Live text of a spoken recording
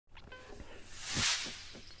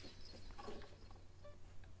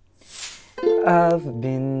I've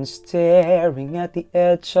been staring at the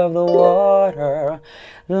edge of the water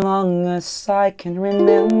long as I can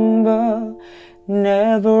remember,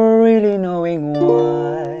 never really knowing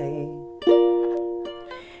why.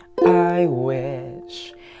 I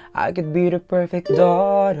wish I could be the perfect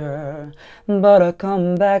daughter, but I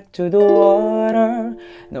come back to the water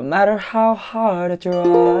no matter how hard I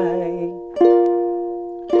try.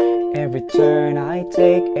 Every turn I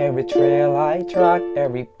take, every trail I track,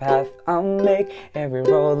 every path I make, every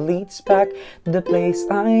road leads back to the place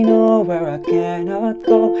I know where I cannot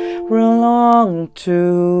go, where I long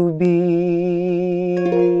to be.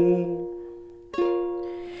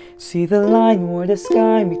 See the line where the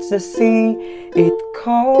sky meets the sea, it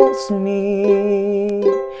calls me,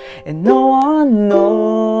 and no one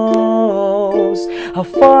knows how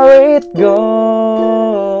far it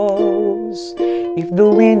goes. If the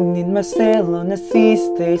wind in my sail on the sea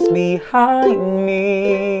stays behind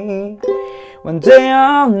me, one day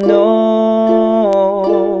I'll know.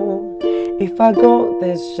 If I go,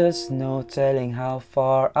 there's just no telling how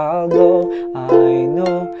far I'll go. I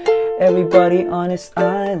know everybody on this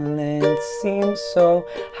island seems so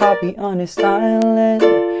happy on this island.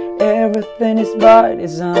 Everything is by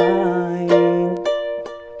design.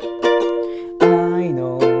 I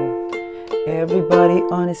know everybody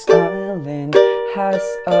on this island has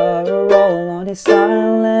a role on this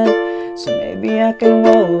island, so maybe I can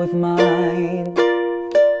roll with mine.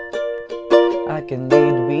 I can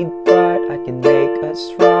lead with pride, I can make us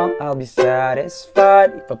strong. I'll be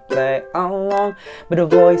satisfied if I play along, but the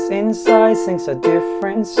voice inside sings a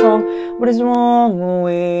different song. What is wrong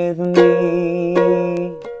with me?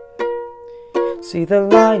 See the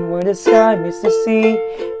line where the sky meets the sea,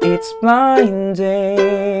 it's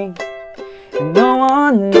blinding, and no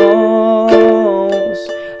one knows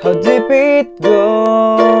how deep it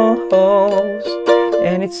goes.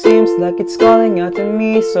 And it seems like it's calling out to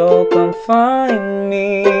me, so come find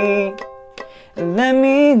me and let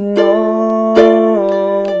me know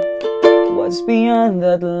what's beyond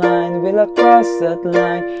that line. Will I cross that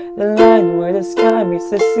line? The line where the sky meets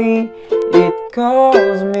the sea, it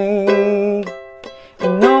calls me,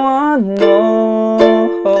 and no one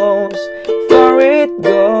knows how far it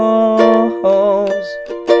goes.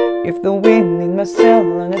 If the wind in my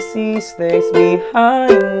sail on the sea stays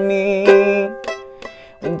behind me,